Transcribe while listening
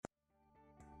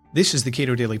This is the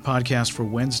Cato Daily Podcast for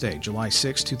Wednesday, July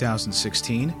 6,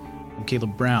 2016. I'm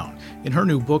Caleb Brown. In her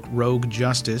new book, Rogue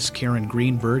Justice, Karen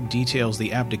Greenberg details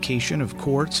the abdication of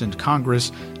courts and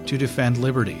Congress to defend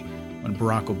liberty. When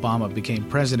Barack Obama became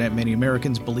president, many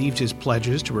Americans believed his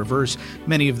pledges to reverse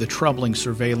many of the troubling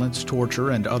surveillance,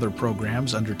 torture, and other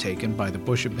programs undertaken by the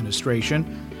Bush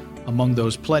administration. Among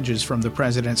those pledges from the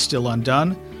president still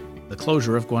undone, the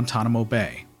closure of Guantanamo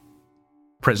Bay.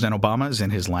 President Obama is in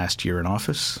his last year in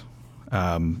office.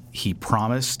 He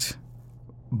promised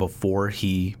before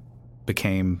he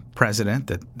became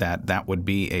president that would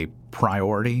be a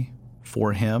priority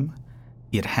for him.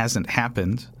 It hasn't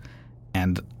happened,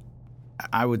 and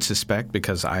I would suspect,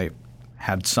 because I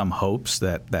had some hopes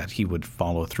that he would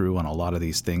follow through on a lot of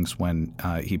these things when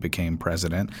he became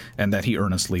president, and that he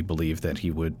earnestly believed that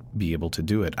he would be able to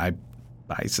do it. I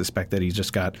suspect that he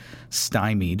just got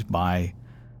stymied by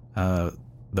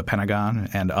the Pentagon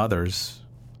and others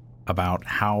about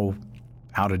how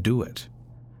to do it,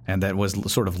 and that was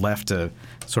sort of left a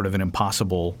sort of an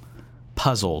impossible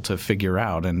puzzle to figure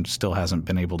out, and still hasn't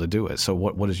been able to do it. So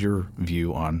what is your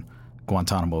view on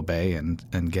Guantanamo Bay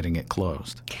and getting it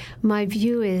closed? My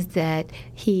view is that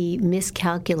he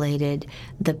miscalculated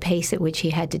the pace at which he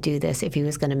had to do this if he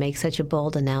was going to make such a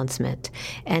bold announcement,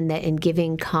 and that in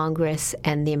giving Congress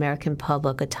and the American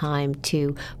public a time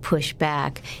to push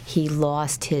back, he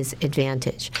lost his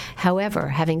advantage. However,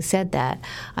 having said that,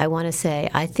 I want to say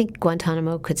I think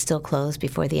Guantanamo could still close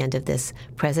before the end of this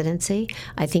presidency.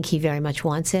 I think he very much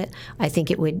wants it. I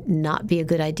think it would not be a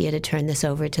good idea to turn this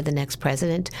over to the next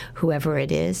president, whoever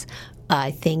it is. I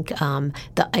think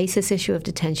the ISIS issue of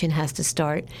detention has to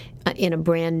start in a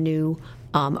brand new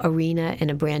arena, in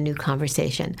a brand new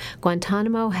conversation.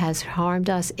 Guantanamo has harmed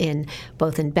us in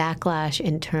backlash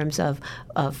in terms of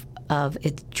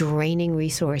its draining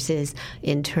resources,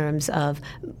 in terms of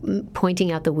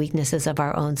pointing out the weaknesses of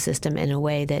our own system in a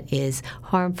way that is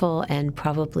harmful and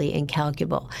probably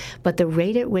incalculable. But the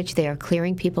rate at which they are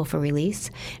clearing people for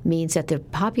release means that the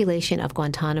population of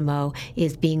Guantanamo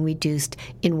is being reduced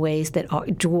in ways that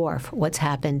dwarf what's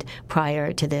happened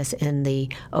prior to this in the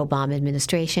Obama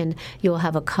administration. You'll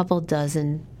have a couple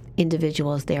dozen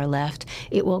individuals there left.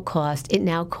 It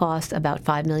now costs about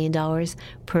 $5 million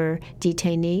per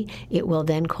detainee. It will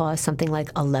then cost something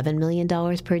like $11 million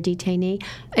per detainee.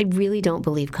 I really don't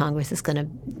believe Congress is going to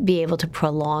be able to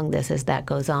prolong this as that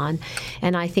goes on.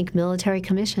 And I think military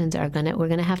commissions we're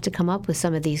going to have to come up with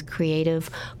some of these creative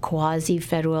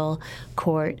quasi-federal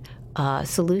court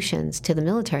solutions to the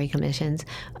military commissions.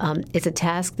 It's a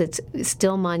task that's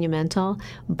still monumental,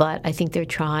 but I think they're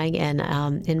trying,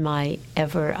 and in my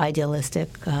ever idealistic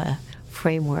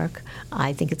framework,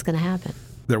 I think it's going to happen.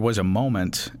 There was a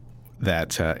moment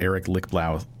that Eric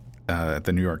Lichtblau at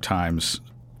the New York Times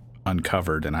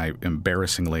uncovered, and I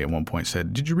embarrassingly at one point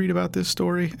said, "Did you read about this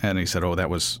story?" And he said, "Oh, that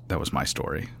was my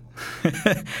story."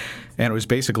 And it was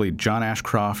basically John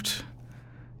Ashcroft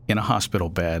in a hospital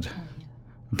bed,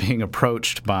 being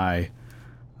approached by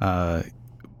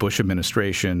Bush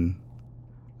administration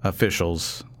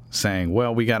officials saying,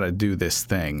 "Well, we got to do this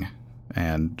thing."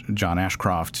 And John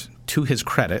Ashcroft, to his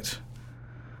credit,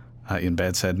 in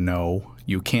bed said, "No,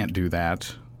 you can't do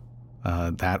that.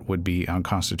 That would be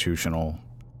unconstitutional,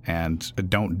 and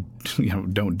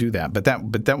don't do that." But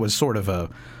that was sort of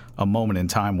a moment in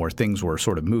time where things were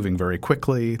sort of moving very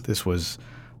quickly. This was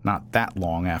not that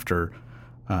long after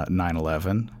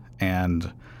 9/11.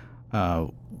 And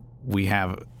we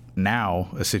have now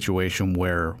a situation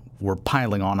where we're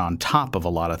piling on top of a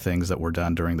lot of things that were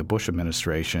done during the Bush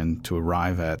administration to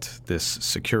arrive at this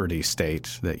security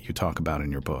state that you talk about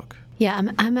in your book. Yeah,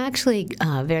 I'm actually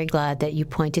very glad that you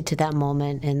pointed to that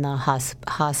moment in the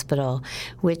hospital,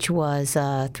 which was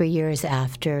 3 years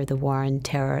after the war on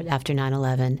terror, after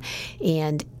 9/11.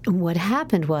 And what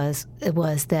happened was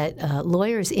that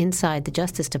lawyers inside the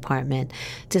Justice Department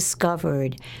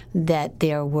discovered that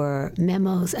there were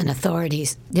memos and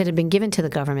authorities that had been given to the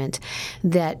government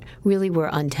that really were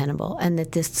untenable, and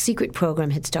that this secret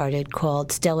program had started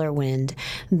called Stellar Wind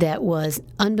that was,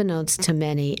 unbeknownst to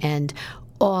many, and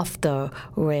off the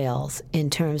rails in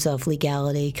terms of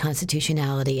legality,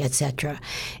 constitutionality, etc.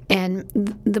 And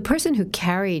the person who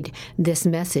carried this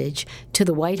message to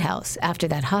the White House after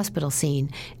that hospital scene,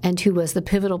 and who was the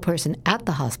pivotal person at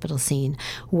the hospital scene,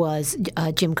 was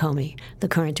Jim Comey, the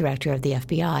current director of the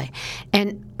FBI.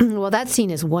 And while that scene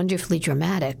is wonderfully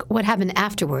dramatic, what happened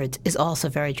afterwards is also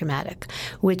very dramatic,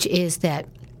 which is that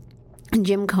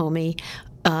Jim Comey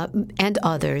and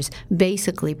others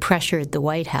basically pressured the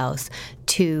White House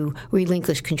to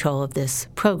relinquish control of this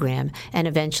program and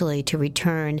eventually to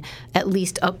return at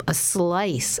least up a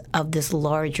slice of this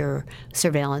larger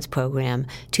surveillance program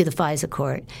to the FISA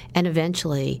court and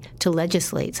eventually to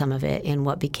legislate some of it in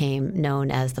what became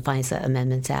known as the FISA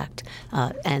Amendments Act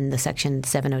and the Section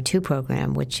 702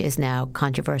 program, which is now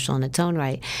controversial in its own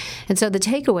right. And so the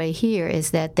takeaway here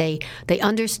is that they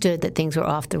understood that things were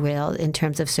off the rail in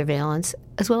terms of surveillance,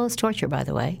 as well as torture, by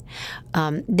the way.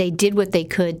 They did what they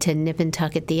could to nip and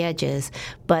tuck at the edges,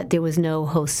 but there was no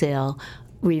wholesale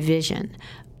revision.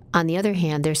 On the other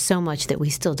hand, there's so much that we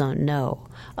still don't know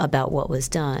about what was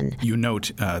done. You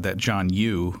note that John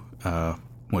Yoo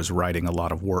was writing a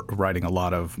lot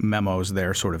of memos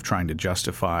there, sort of trying to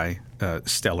justify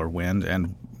Stellar Wind.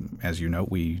 And as you know,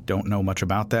 we don't know much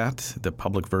about that. The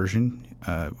public version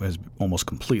is almost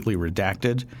completely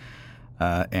redacted,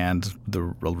 and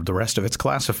the rest of it's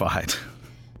classified.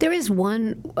 There is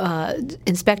one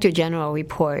Inspector General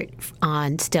report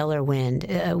on Stellar Wind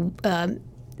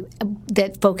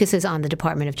that focuses on the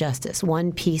Department of Justice,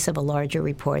 one piece of a larger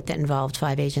report that involved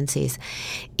 5 agencies.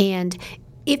 And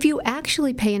if you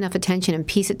actually pay enough attention and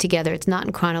piece it together, it's not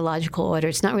in chronological order.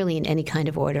 It's not really in any kind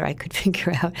of order I could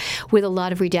figure out, with a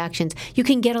lot of redactions. You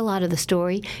can get a lot of the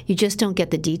story. You just don't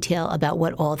get the detail about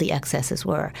what all the excesses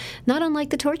were. Not unlike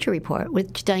the torture report,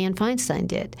 which Dianne Feinstein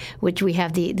did, which we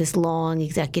have this long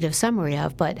executive summary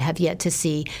of, but have yet to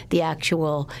see the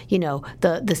actual,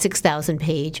 the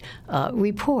 6,000-page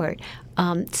report.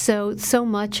 So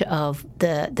much of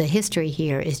the history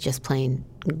here is just plain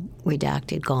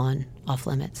redacted, gone, off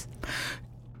limits.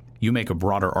 You make a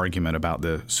broader argument about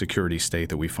the security state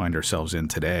that we find ourselves in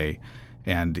today,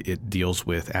 and it deals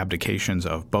with abdications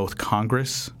of both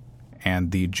Congress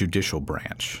and the judicial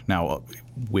branch. Now,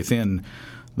 within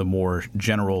the more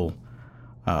general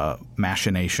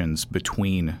machinations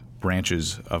between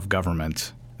branches of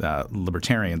government,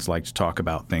 libertarians like to talk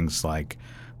about things like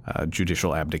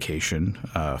judicial abdication,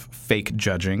 fake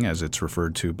judging, as it's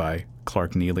referred to by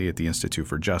Clark Neely at the Institute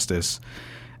for Justice.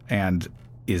 And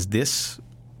is this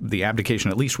the abdication,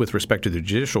 at least with respect to the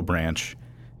judicial branch,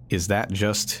 is that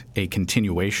just a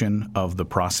continuation of the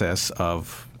process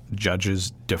of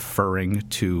judges deferring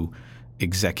to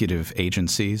executive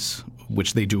agencies,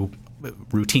 which they do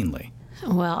routinely?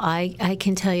 Well, I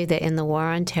can tell you that in the war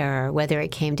on terror, whether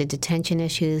it came to detention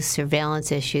issues,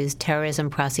 surveillance issues, terrorism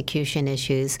prosecution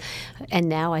issues, and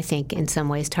now I think in some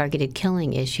ways targeted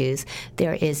killing issues,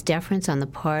 there is deference on the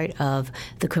part of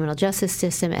the criminal justice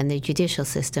system and the judicial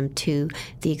system to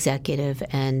the executive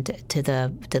and to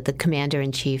the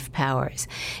commander-in-chief powers.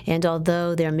 And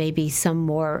although there may be some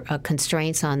more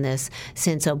constraints on this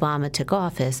since Obama took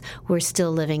office, we're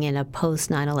still living in a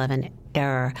post-9/11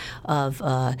 era of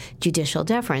judicial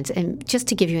deference. And just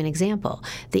to give you an example,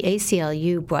 the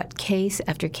ACLU brought case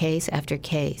after case after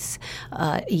case,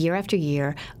 year after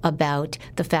year, about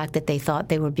the fact that they thought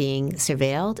they were being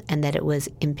surveilled and that it was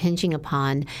impinging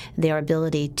upon their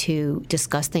ability to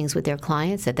discuss things with their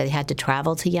clients, that they had to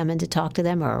travel to Yemen to talk to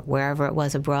them or wherever it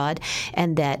was abroad,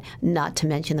 and that not to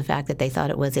mention the fact that they thought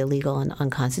it was illegal and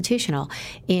unconstitutional.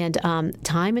 And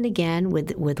time and again,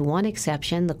 with one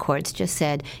exception, the courts just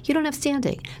said, you don't have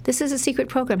standing. This is a secret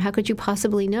program. How could you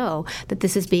possibly know that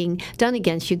this is being done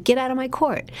against you? Get out of my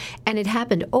court. And it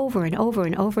happened over and over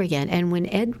and over again. And when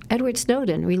Edward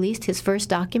Snowden released his first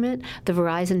document, the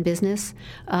Verizon Business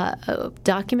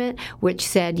document, which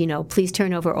said, please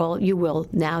you will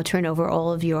now turn over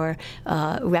all of your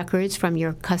records from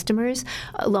your customers.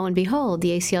 Lo and behold,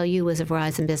 the ACLU was a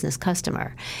Verizon Business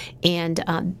customer. And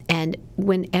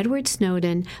when Edward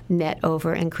Snowden met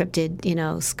over encrypted,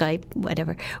 Skype,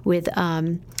 whatever, with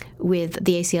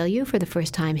the ACLU for the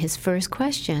first time, his first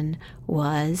question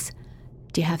was,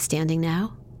 do you have standing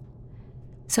now?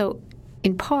 So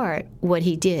in part, what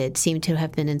he did seemed to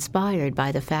have been inspired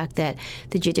by the fact that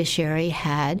the judiciary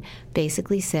had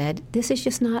basically said, this is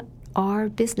just not our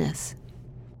business.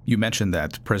 You mentioned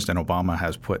that President Obama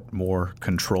has put more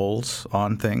controls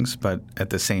on things, but at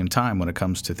the same time, when it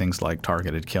comes to things like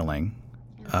targeted killing,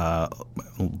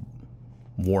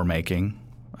 war-making,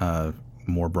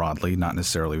 more broadly, not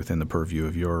necessarily within the purview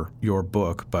of your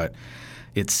book, but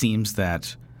it seems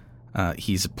that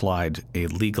he's applied a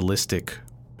legalistic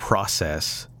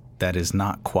process that is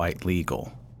not quite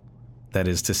legal. That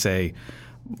is to say,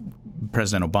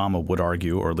 President Obama would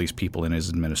argue, or at least people in his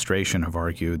administration have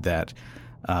argued, that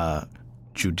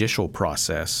judicial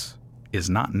process is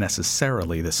not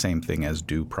necessarily the same thing as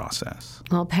due process.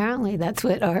 Well, apparently that's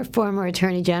what our former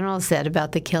Attorney General said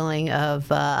about the killing of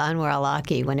Anwar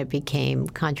al-Awlaki when it became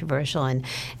controversial and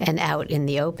out in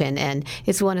the open. And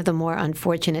it's one of the more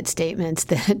unfortunate statements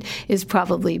that has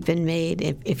probably been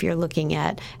made if you're looking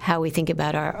at how we think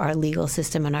about our legal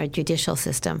system and our judicial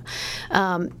system.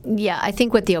 I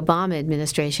think what the Obama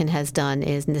administration has done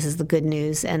is, and this is the good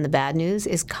news and the bad news,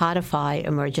 is codify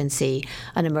an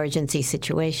emergency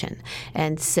situation.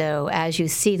 And so as you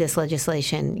see this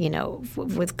legislation,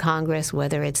 with Congress,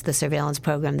 whether it's the surveillance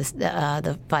program,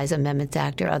 the FISA Amendments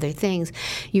Act, or other things,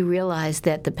 you realize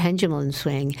that the pendulum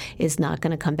swing is not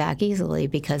going to come back easily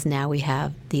because now we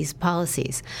have these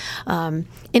policies.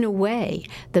 In a way,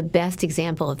 the best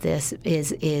example of this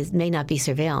may not be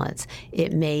surveillance.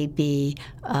 It may be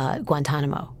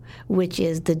Guantanamo, which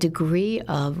is the degree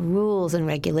of rules and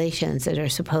regulations that are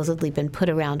supposedly been put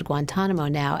around Guantanamo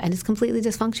now, and it's completely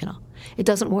dysfunctional. It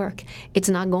doesn't work. It's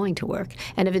not going to work.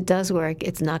 And if it does work,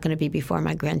 it's not going to be before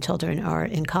my grandchildren are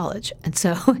in college. And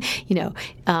so,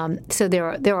 so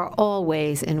there are all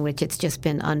ways in which it's just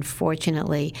been,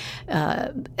 unfortunately,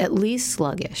 at least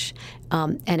sluggish,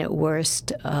 and at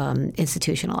worst,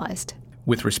 institutionalized.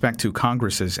 With respect to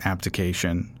Congress's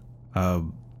abdication,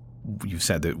 you've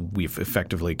said that we've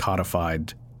effectively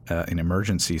codified an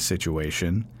emergency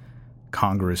situation.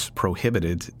 Congress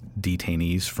prohibited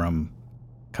detainees from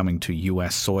coming to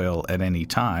U.S. soil at any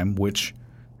time, which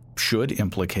should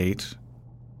implicate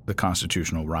the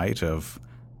constitutional right of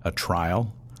a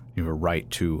trial, a right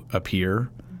to appear,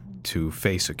 to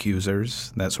face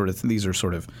accusers, that sort of thing. These are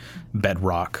sort of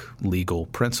bedrock legal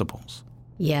principles.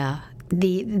 Yeah.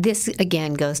 This,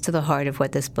 again, goes to the heart of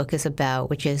what this book is about,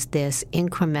 which is this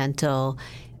incremental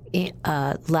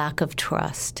lack of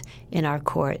trust in our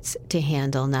courts to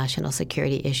handle national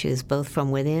security issues, both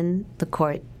from within the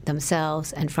court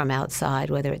themselves and from outside,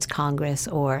 whether it's Congress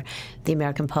or the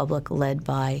American public led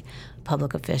by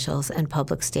public officials and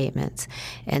public statements.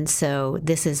 And so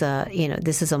this is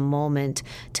a moment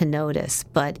to notice,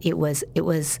 but it was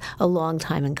a long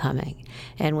time in coming.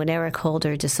 And when Eric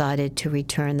Holder decided to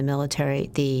return the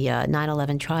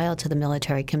 9/11 trial to the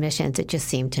military commissions, it just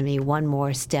seemed to me one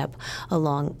more step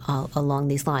along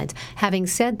these lines. Having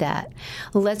said that,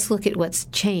 let's look at what's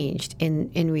changed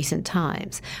in recent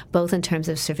times, both in terms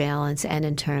of surveillance and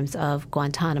in terms of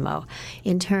Guantanamo.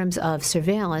 In terms of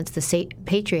surveillance, the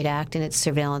Patriot Act and its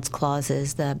surveillance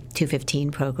clauses, the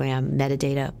 215 program,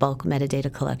 bulk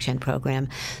metadata collection program,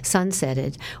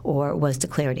 sunsetted or was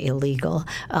declared illegal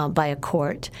by a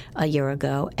court a year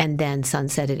ago, and then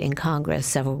sunsetted in Congress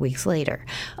several weeks later.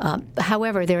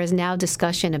 However, there is now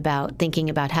discussion about thinking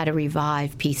about how to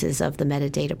revive pieces of the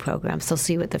metadata program. So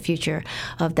see what the future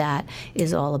of that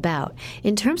is all about.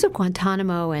 In terms of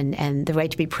Guantanamo and the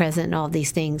right to be present and all of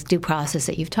these things, due process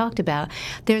that you've talked about,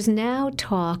 there's now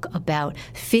talk about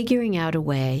figuring out a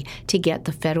way to get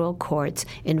the federal courts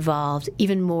involved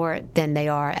even more than they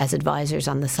are as advisors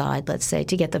on the side, let's say,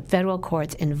 to get the federal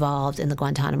courts involved in the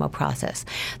Guantanamo process.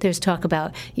 There's talk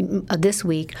about this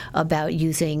week about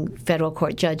using federal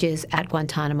court judges at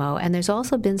Guantanamo, and there's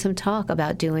also been some talk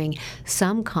about doing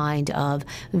some kind of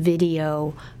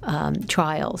video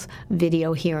trials,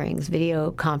 video hearings, video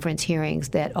conference hearings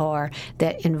that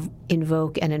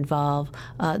invoke and involve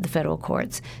the federal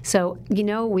courts. So,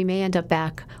 we may end up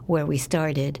back where we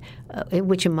started,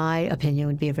 which in my opinion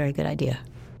would be a very good idea.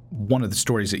 One of the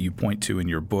stories that you point to in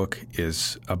your book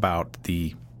is about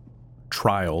the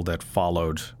trial that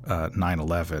followed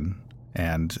 9/11,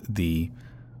 and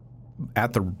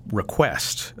at the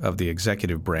request of the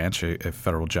executive branch, a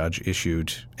federal judge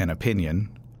issued an opinion,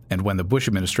 and when the Bush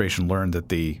administration learned that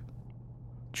the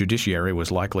judiciary was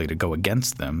likely to go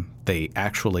against them, they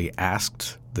actually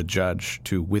asked the judge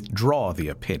to withdraw the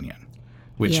opinion,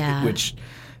 which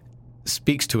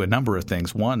speaks to a number of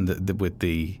things. One, with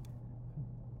the,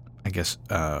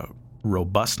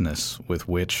 robustness with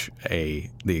which the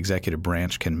executive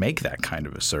branch can make that kind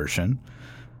of assertion,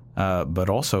 but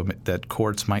also that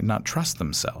courts might not trust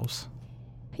themselves.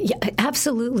 Yeah,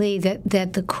 absolutely.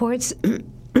 That the courts.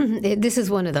 This is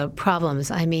one of the problems.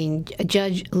 I mean,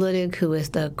 Judge Luttig, who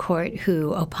was the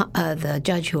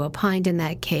judge who opined in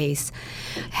that case,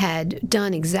 had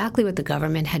done exactly what the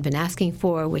government had been asking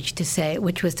for, which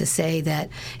was to say that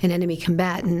an enemy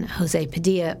combatant, Jose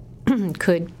Padilla,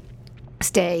 could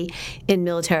stay in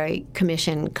military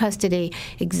commission custody,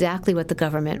 exactly what the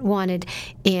government wanted,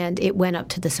 and it went up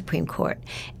to the Supreme Court.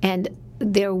 And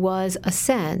there was a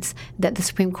sense that the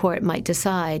Supreme Court might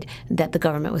decide that the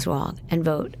government was wrong and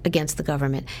vote against the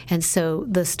government. And so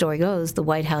the story goes, the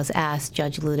White House asked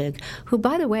Judge Luttig, who,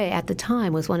 by the way, at the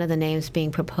time was one of the names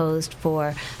being proposed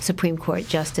for Supreme Court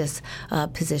justice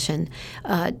position,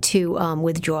 to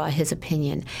withdraw his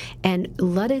opinion. And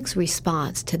Luttig's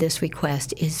response to this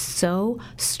request is so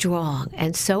strong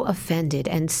and so offended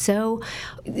and so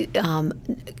it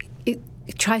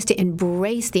tries to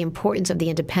embrace the importance of the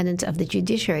independence of the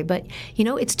judiciary, but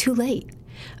it's too late.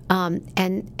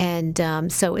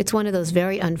 So it's one of those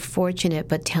very unfortunate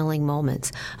but telling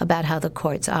moments about how the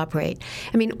courts operate.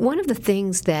 I mean, one of the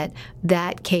things that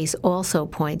case also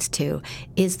points to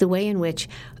is the way in which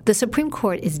the Supreme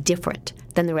Court is different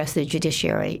than the rest of the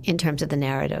judiciary in terms of the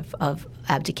narrative of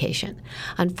abdication.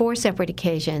 On 4 separate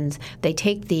occasions, they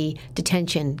take the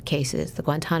detention cases, the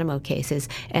Guantanamo cases,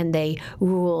 and they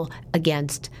rule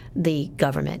against the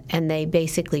government. And they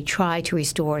basically try to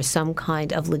restore some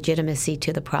kind of legitimacy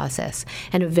to the process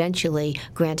and eventually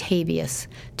grant habeas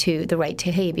to the right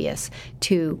to habeas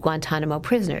to Guantanamo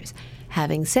prisoners.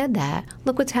 Having said that,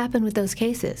 look what's happened with those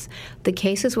cases. The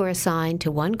cases were assigned to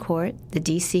one court, the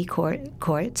D.C.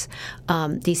 courts,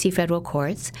 D.C. federal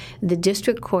courts. The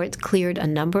district courts cleared a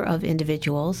number of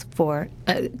individuals for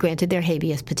granted their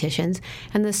habeas petitions,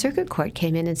 and the circuit court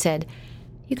came in and said,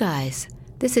 "You guys,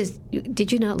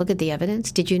 did you not look at the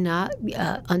evidence? Did you not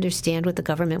understand what the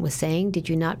government was saying? Did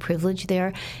you not privilege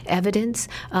their evidence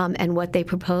and what they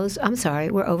proposed? I'm sorry,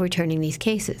 we're overturning these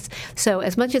cases." So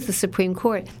as much as the Supreme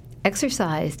Court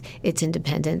exercised its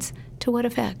independence, to what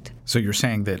effect? So you're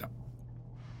saying that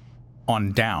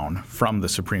on down, from the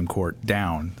Supreme Court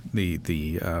down, the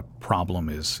problem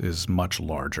is much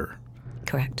larger.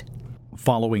 Correct.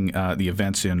 Following the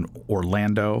events in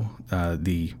Orlando,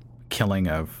 the killing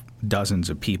of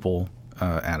dozens of people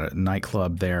at a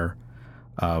nightclub there,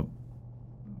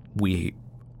 we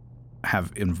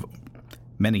have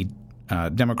many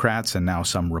Democrats and now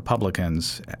some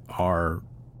Republicans are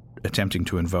attempting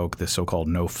to invoke the so-called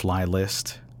no-fly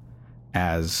list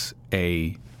as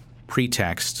a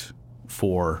pretext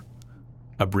for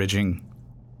abridging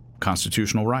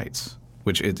constitutional rights,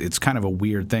 which it's kind of a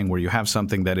weird thing where you have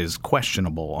something that is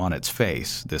questionable on its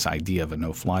face, this idea of a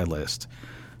no-fly list,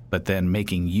 but then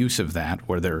making use of that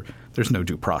where there's no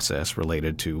due process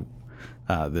related to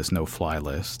this no-fly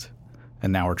list.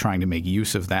 And now we're trying to make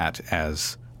use of that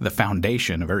as the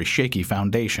foundation, a very shaky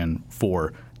foundation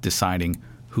for deciding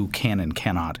who can and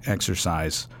cannot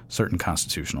exercise certain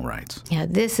constitutional rights. Yeah,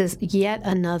 this is yet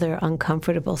another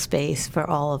uncomfortable space for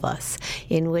all of us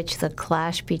in which the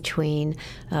clash between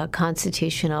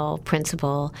constitutional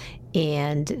principle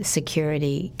and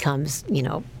security comes,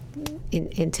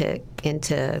 into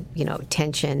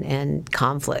tension and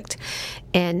conflict.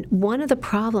 And one of the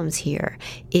problems here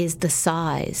is the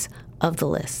size of the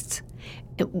lists.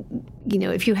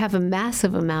 If you have a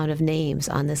massive amount of names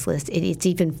on this list, it's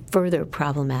even further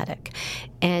problematic.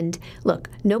 And look,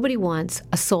 nobody wants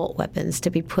assault weapons to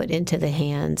be put into the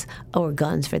hands, or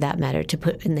guns for that matter, to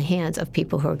put in the hands of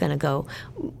people who are going to go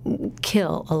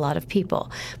kill a lot of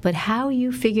people. But how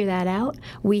you figure that out,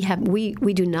 we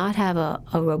do not have a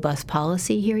robust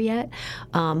policy here yet.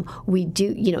 We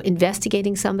do,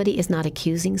 investigating somebody is not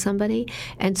accusing somebody.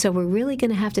 And so we're really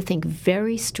going to have to think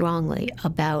very strongly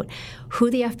about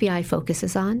who the FBI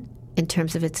focuses on in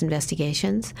terms of its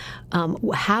investigations,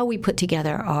 how we put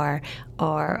together our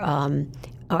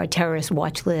terrorist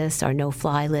watch list, our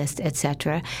no-fly list, et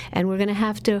cetera. And we're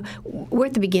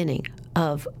at the beginning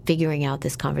of figuring out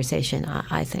this conversation,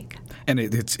 I think. And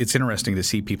it's interesting to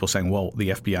see people saying, well, the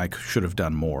FBI should have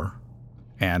done more.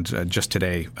 And just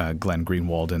today, Glenn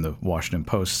Greenwald in the Washington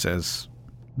Post says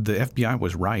the FBI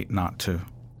was right not to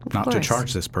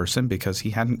charge this person because he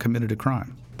hadn't committed a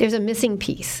crime. There's a missing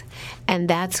piece, and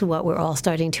that's what we're all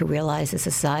starting to realize as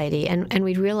society. And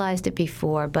we'd realized it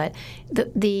before, but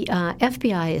the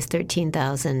FBI is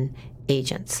 13,000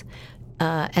 agents,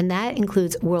 and that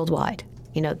includes worldwide,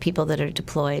 people that are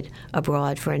deployed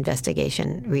abroad for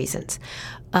investigation reasons.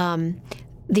 The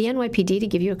NYPD, to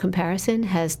give you a comparison,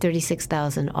 has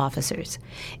 36,000 officers.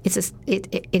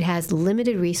 It has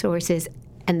limited resources,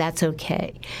 and that's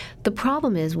okay. The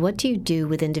problem is, what do you do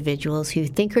with individuals who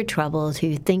think are troubled,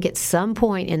 who think at some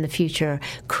point in the future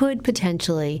could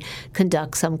potentially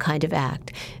conduct some kind of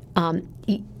act?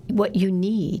 What you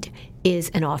need is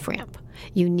an off-ramp.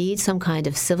 You need some kind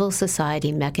of civil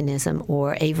society mechanism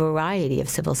or a variety of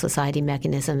civil society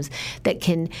mechanisms that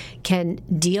can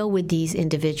deal with these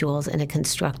individuals in a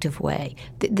constructive way.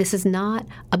 This is not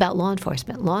about law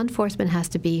enforcement. Law enforcement has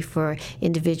to be for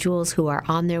individuals who are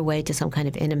on their way to some kind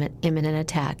of imminent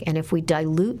attack. And if we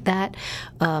dilute that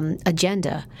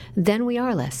agenda, then we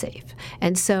are less safe.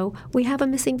 And so we have a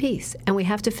missing piece, and we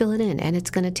have to fill it in. And it's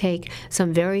going to take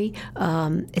some very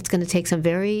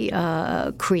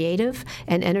creative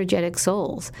and energetic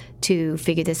souls to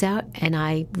figure this out, and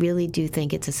I really do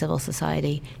think it's a civil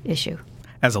society issue.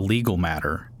 As a legal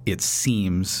matter, it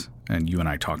seems, and you and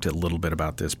I talked a little bit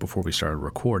about this before we started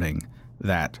recording,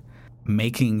 that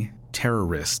making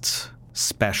terrorists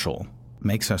special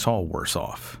makes us all worse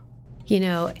off.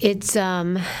 It's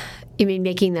you mean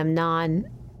making them not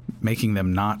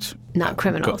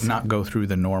criminals, not go through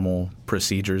the normal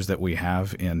procedures that we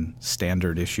have in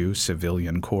standard issue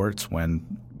civilian courts when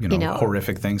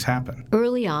horrific things happen.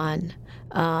 Early on,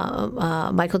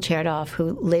 Michael Chertoff,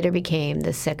 who later became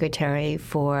the Secretary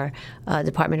for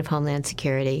Department of Homeland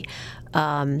Security,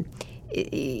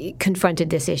 confronted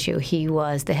this issue. He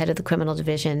was the head of the criminal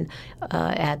division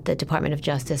at the Department of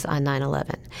Justice on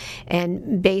 9/11.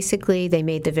 And basically, they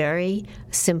made the very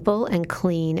simple and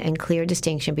clean and clear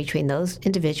distinction between those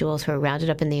individuals who were rounded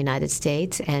up in the United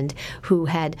States and who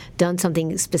had done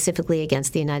something specifically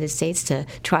against the United States to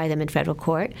try them in federal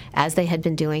court, as they had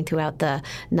been doing throughout the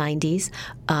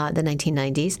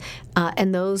 1990s,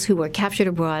 and those who were captured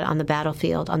abroad on the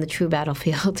battlefield, on the true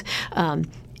battlefield,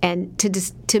 and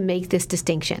to make this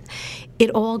distinction.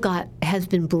 It all has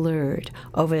been blurred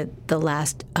over the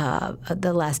last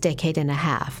decade and a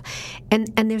half.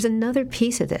 And there's another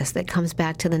piece of this that comes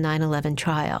back to the 9/11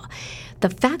 trial.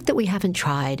 The fact that we haven't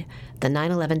tried the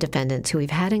 9/11 defendants who we've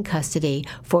had in custody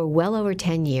for well over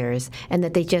 10 years, and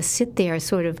that they just sit there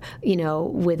sort of,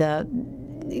 with a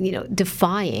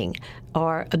defying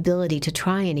our ability to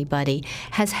try anybody,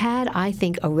 has had, I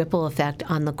think, a ripple effect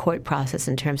on the court process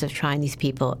in terms of trying these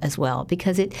people as well,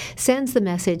 because it sends the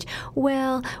message,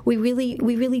 well, we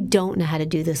really don't know how to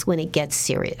do this when it gets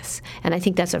serious. And I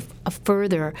think that's a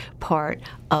further part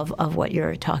of what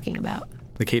you're talking about.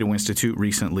 The Cato Institute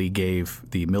recently gave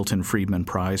the Milton Friedman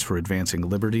Prize for Advancing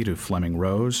Liberty to Flemming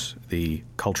Rose, the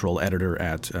cultural editor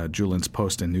at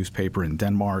Jyllands-Posten newspaper in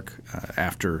Denmark,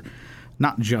 after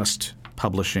not just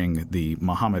publishing the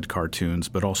Muhammad cartoons,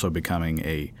 but also becoming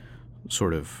a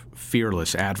sort of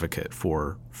fearless advocate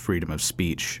for freedom of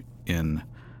speech in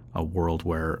a world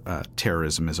where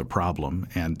terrorism is a problem.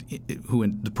 And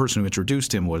the person who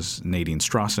introduced him was Nadine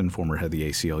Strossen, former head of the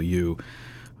ACLU,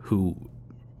 who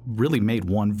really made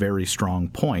one very strong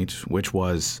point, which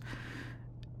was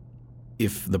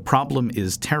if the problem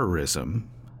is terrorism,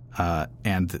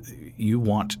 and you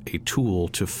want a tool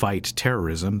to fight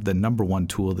terrorism, the number one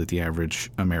tool that the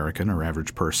average American or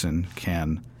average person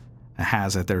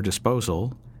has at their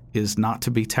disposal is not to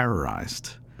be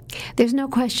terrorized. There's no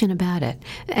question about it.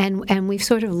 And we've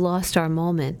sort of lost our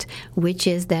moment, which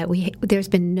is that there's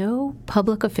been no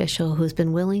public official who's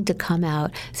been willing to come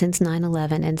out since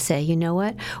 9/11 and say, you know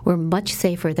what, we're much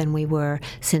safer than we were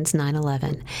since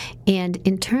 9/11. And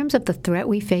in terms of the threat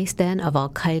we faced then of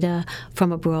al-Qaeda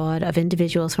from abroad, of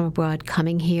individuals from abroad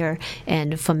coming here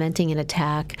and fomenting an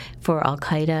attack for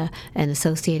al-Qaeda and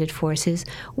associated forces,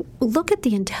 look at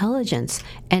the intelligence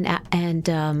and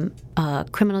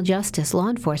criminal justice, law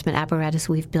enforcement apparatus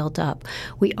we've built up.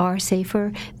 We are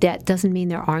safer. That doesn't mean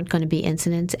there aren't going to be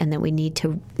incidents, and that we need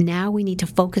to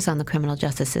focus on the criminal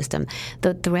justice system.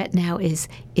 The threat now is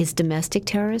domestic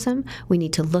terrorism. We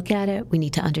need to look at it, we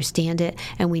need to understand it,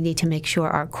 and we need to make sure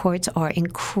our courts are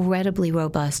incredibly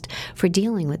robust for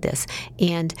dealing with this.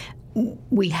 And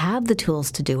we have the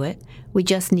tools to do it. We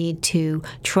just need to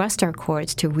trust our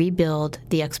courts to rebuild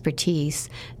the expertise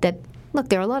that. Look,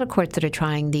 there are a lot of courts that are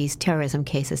trying these terrorism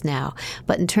cases now,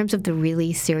 but in terms of the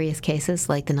really serious cases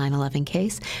like the 9/11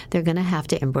 case, they're going to have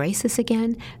to embrace this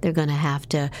again. They're going to have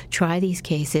to try these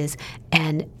cases,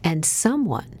 and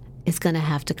someone is going to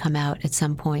have to come out at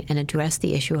some point and address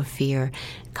the issue of fear,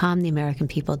 calm the American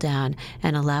people down,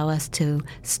 and allow us to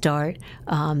start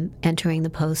entering the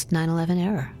post-9/11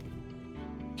 era.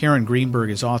 Karen Greenberg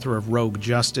is author of Rogue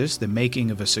Justice, The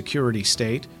Making of a Security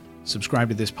State. Subscribe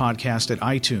to this podcast at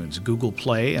iTunes, Google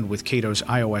Play, and with Cato's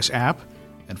iOS app,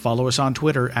 and follow us on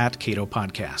Twitter at Cato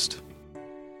Podcast.